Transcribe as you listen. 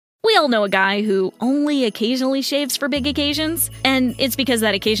all know a guy who only occasionally shaves for big occasions, and it's because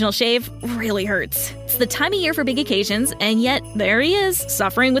that occasional shave really hurts. It's the time of year for big occasions, and yet there he is,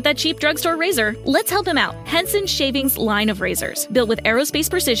 suffering with that cheap drugstore razor. Let's help him out. Henson Shaving's line of razors, built with aerospace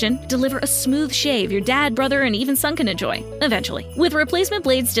precision, deliver a smooth shave your dad, brother, and even son can enjoy, eventually. With replacement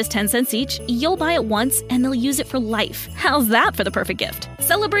blades just 10 cents each, you'll buy it once and they'll use it for life. How's that for the perfect gift?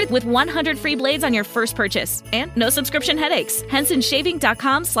 Celebrate with 100 free blades on your first purchase, and no subscription headaches.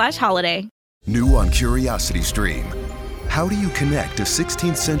 HensonShaving.com/holiday. New on CuriosityStream. How do you connect a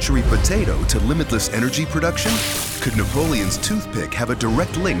 16th century potato to limitless energy production? Could Napoleon's toothpick have a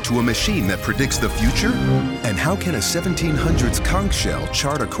direct link to a machine that predicts the future? And how can a 1700s conch shell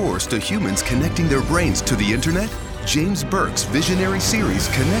chart a course to humans connecting their brains to the internet? James Burke's visionary series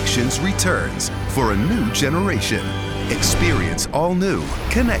Connections returns for a new generation. Experience all new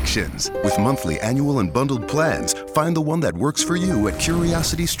Connections. With monthly, annual, and bundled plans, find the one that works for you at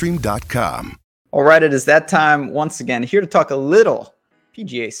curiositystream.com. All right, it is that time once again. Here to talk a little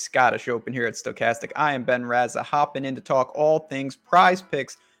PGA Scottish Open here at Stochastic. I am Ben Raza, hopping in to talk all things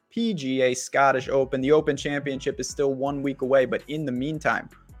PrizePicks PGA Scottish Open. The Open Championship is still 1 week away, but in the meantime,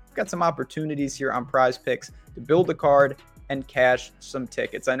 we've got some opportunities here on PrizePicks to build a card and cash some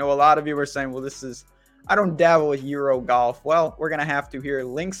tickets. I know a lot of you are saying, well, I don't dabble with Euro golf. Well, we're going to have to here.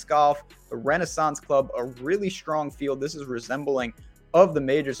 Links Golf, the Renaissance Club, a really strong field. This is resembling of the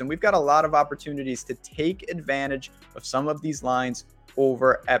majors, and we've got a lot of opportunities to take advantage of some of these lines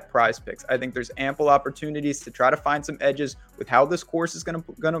over at PrizePicks. I think there's ample opportunities to try to find some edges with how this course is going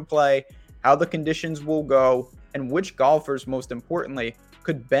to play, how the conditions will go, and which golfers, most importantly,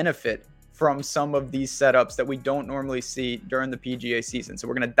 could benefit from some of these setups that we don't normally see during the PGA season. So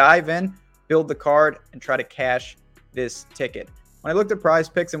we're going to dive in, build the card, and try to cash this ticket. When I looked at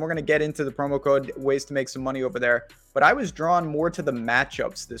PrizePicks, and we're going to get into the promo code, ways to make some money over there, but I was drawn more to the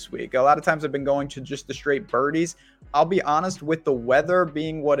matchups this week. A lot of times I've been going to just the straight birdies. I'll be honest, with the weather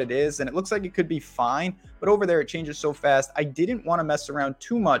being what it is, and it looks like it could be fine, but over there it changes so fast. I didn't want to mess around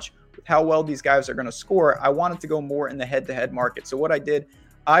too much with how well these guys are going to score. I wanted to go more in the head-to-head market. So what I did,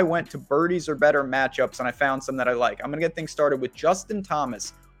 I went to birdies or better matchups, and I found some that I like. I'm going to get things started with Justin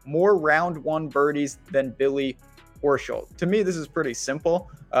Thomas, more round one birdies than Billy Horschel. To me, this is pretty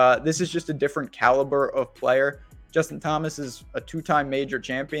simple. This is just a different caliber of player. Justin Thomas is a two-time major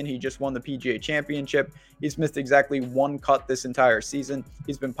champion. He just won the PGA Championship. He's missed exactly one cut this entire season.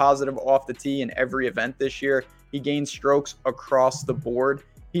 He's been positive off the tee in every event this year. He gains strokes across the board.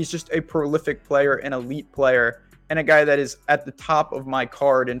 He's just a prolific player, an elite player, and a guy that is at the top of my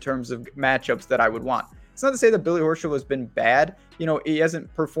card in terms of matchups that I would want. It's not to say that Billy Horschel has been bad. You know, he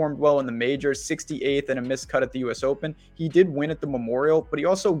hasn't performed well in the majors, 68th and a missed cut at the US Open. He did win at the Memorial, but he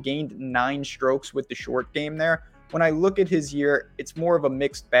also gained 9 strokes with the short game there. When I look at his year, it's more of a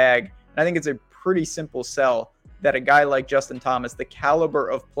mixed bag. And I think it's a pretty simple sell that a guy like Justin Thomas, the caliber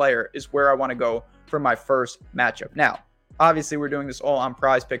of player, is where I want to go for my first matchup. Now, obviously, we're doing this all on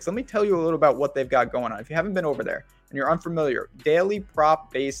PrizePicks. Let me tell you a little about what they've got going on. If you haven't been over there and you're unfamiliar, daily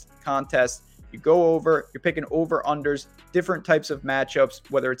prop-based contests. You go over, you're picking over-unders, different types of matchups,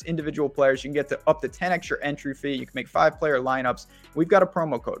 whether it's individual players. You can get to up to 10 extra entry fee. You can make 5-player lineups. We've got a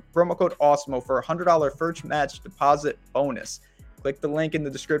promo code AWESEMO for a $100 first match deposit bonus. Click the link in the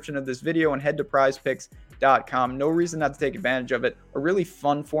description of this video and head to prizepicks.com. No reason not to take advantage of it. A really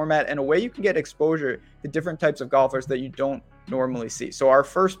fun format and a way you can get exposure to different types of golfers that you don't normally see. So our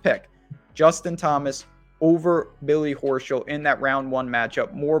first pick, Justin Thomas over Billy Horschel in that round one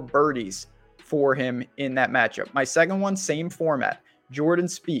matchup. More birdies for him in that matchup. My second one, same format. Jordan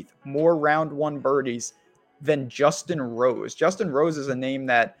Spieth, more round one birdies than Justin Rose. Justin Rose is a name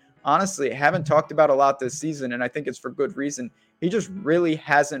that honestly I haven't talked about a lot this season, and I think it's for good reason. He just really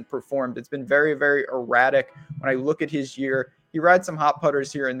hasn't performed. It's been very, very erratic. When I look at his year, he rides some hot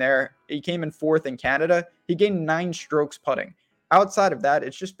putters here and there. He came in 4th in Canada. He gained 9 strokes putting. Outside of that,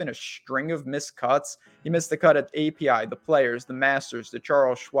 it's just been a string of missed cuts. He missed the cut at API, the Players, the Masters, the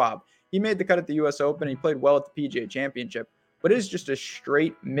Charles Schwab. He made the cut at the US Open. He played well at the PGA Championship, but it is just a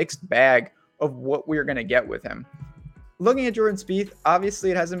straight mixed bag of what we're going to get with him. Looking at Jordan Spieth,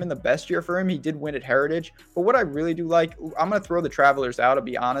 obviously it hasn't been the best year for him. He did win at Heritage, but what I really do like, I'm going to throw the Travelers out, to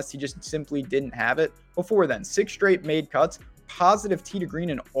be honest. He just simply didn't have it. Before then, 6 straight made cuts, positive tee to green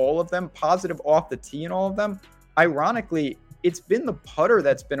in all of them, positive off the tee in all of them. Ironically, it's been the putter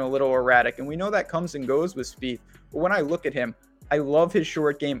that's been a little erratic, and we know that comes and goes with Spieth. But when I look at him, I love his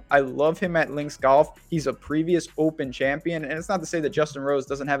short game. I love him at Links Golf. He's a previous Open champion. And it's not to say that Justin Rose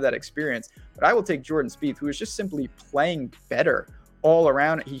doesn't have that experience, but I will take Jordan Spieth, who is just simply playing better all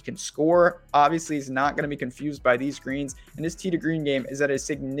around. He can score. Obviously, he's not going to be confused by these greens, and his tee to green game is at a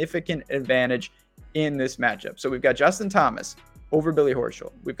significant advantage in this matchup. So we've got Justin Thomas over Billy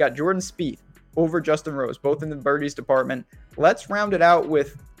Horschel. We've got Jordan Spieth over Justin Rose, both in the birdies department. Let's round it out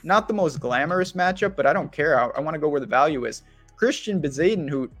with not the most glamorous matchup, but I don't care. I want to go where the value is. Christian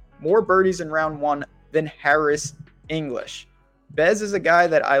Bezuidenhout, more birdies in round one than Harris English. Bez is a guy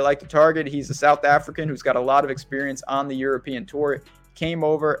that I like to target. He's a South African who's got a lot of experience on the European Tour. Came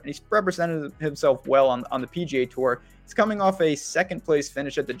over and he's represented himself well on the PGA Tour. He's coming off a second place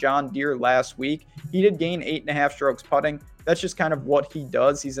finish at the John Deere last week. He did gain 8.5 strokes putting. That's just kind of what he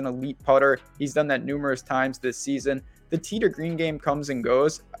does. He's an elite putter. He's done that numerous times this season. The tee to green game comes and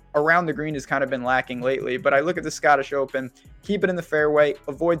goes. Around the green has kind of been lacking lately, but I look at the Scottish Open, keep it in the fairway,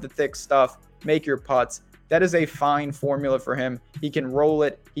 avoid the thick stuff, make your putts. That is a fine formula for him. He can roll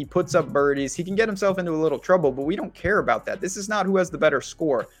it. He puts up birdies. He can get himself into a little trouble, but we don't care about that. This is not who has the better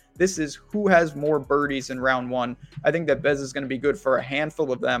score. This is who has more birdies in round one. I think that Bez is going to be good for a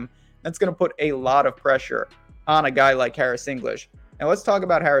handful of them. That's going to put a lot of pressure on a guy like Harris English. Now let's talk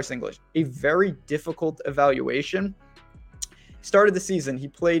about Harris English. A very difficult evaluation. Started the season. He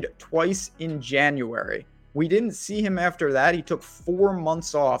played twice in January. We didn't see him after that. He took 4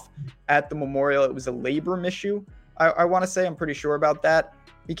 months off at the Memorial. It was a labrum issue. I want to say, I'm pretty sure about that.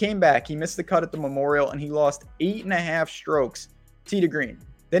 He came back. He missed the cut at the Memorial, and he lost 8.5 strokes tee to green.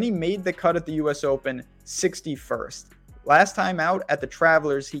 Then he made the cut at the U.S. Open 61st. Last time out at the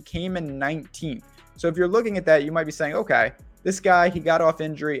Travelers, he came in 19th. So if you're looking at that, you might be saying, okay, this guy, he got off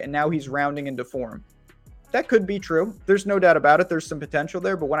injury, and now he's rounding into form. That could be true. There's no doubt about it. There's some potential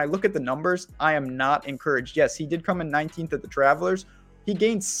there. But when I look at the numbers, I am not encouraged. Yes, he did come in 19th at the Travelers. He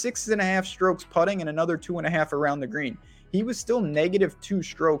gained 6.5 strokes putting and another 2.5 around the green. He was still -2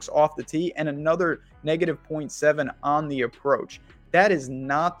 strokes off the tee and another -0.7 on the approach. That is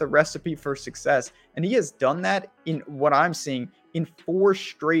not the recipe for success. And he has done that in what I'm seeing in 4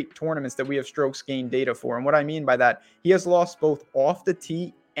 straight tournaments that we have strokes gained data for. And what I mean by that, he has lost both off the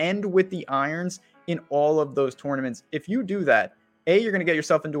tee and with the irons in all of those tournaments. If you do that, A, you're going to get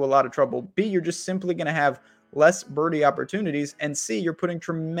yourself into a lot of trouble. B, you're just simply going to have less birdie opportunities. And C, you're putting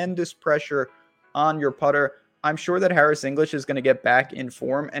tremendous pressure on your putter. I'm sure that Harris English is going to get back in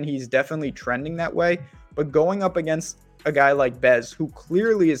form, and he's definitely trending that way. But going up against a guy like Bez, who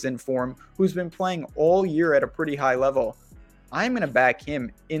clearly is in form, who's been playing all year at a pretty high level, I'm going to back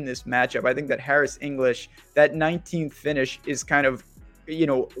him in this matchup. I think that Harris English, that 19th finish is kind of,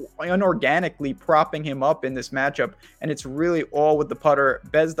 unorganically propping him up in this matchup. And it's really all with the putter.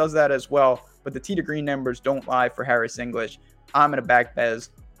 Bez does that as well, but the tee to green numbers don't lie for Harris English. I'm going to back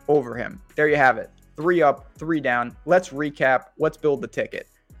Bez over him. There you have it. 3 up, 3 down. Let's recap. Let's build the ticket.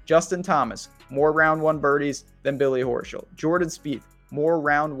 Justin Thomas, more round one birdies than Billy Horschel. Jordan Spieth, more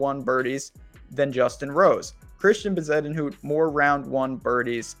round one birdies than Justin Rose. Christian Bezuidenhout, more round one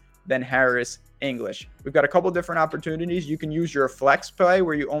birdies than Harris English. We've got a couple different opportunities. You can use your flex play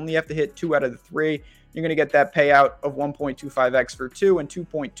where you only have to hit 2 out of the 3. You're going to get that payout of 1.25x for 2 and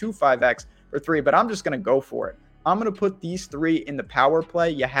 2.25x for 3, but I'm just going to go for it. I'm going to put these 3 in the power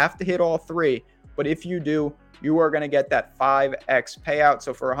play. You have to hit all 3, but if you do, you are going to get that 5x payout.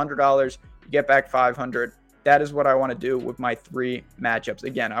 So for $100, you get back 500. That is what I want to do with my 3 matchups.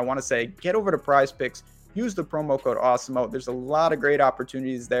 Again, I want to say, get over to PrizePicks, use the promo code AWESOMO. There's a lot of great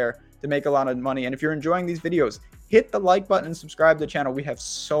opportunities there to make a lot of money. And if you're enjoying these videos, hit the like button and subscribe to the channel. We have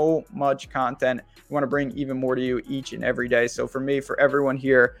so much content. We want to bring even more to you each and every day. So for me, for everyone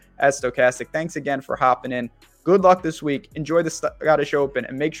here at Stokastic, thanks again for hopping in. Good luck this week. Enjoy the Scottish Open,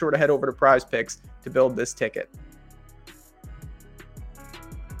 and make sure to head over to PrizePicks to build this ticket.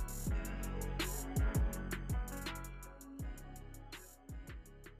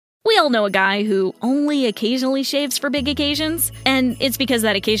 We all know a guy who only occasionally shaves for big occasions, and it's because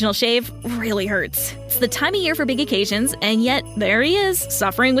that occasional shave really hurts. It's the time of year for big occasions, and yet there he is,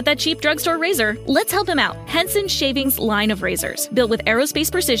 suffering with that cheap drugstore razor. Let's help him out. Henson Shaving's line of razors, built with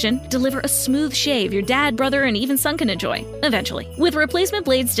aerospace precision, deliver a smooth shave your dad, brother, and even son can enjoy, eventually. With replacement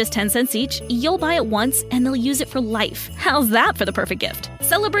blades just 10 cents each, you'll buy it once, and they'll use it for life. How's that for the perfect gift?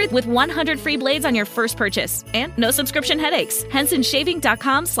 Celebrate with 100 free blades on your first purchase, and no subscription headaches.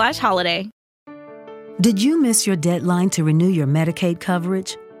 HensonShaving.com/holiday. Did you miss your deadline to renew your Medicaid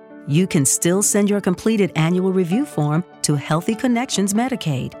coverage? You can still send your completed annual review form to Healthy Connections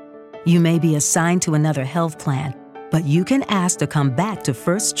Medicaid. You may be assigned to another health plan, but you can ask to come back to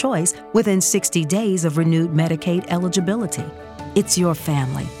First Choice within 60 days of renewed Medicaid eligibility. It's your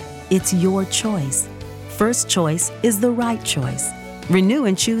family. It's your choice. First Choice is the right choice. Renew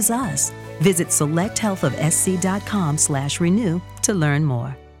and choose us. Visit selecthealthofsc.com/renew to learn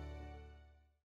more.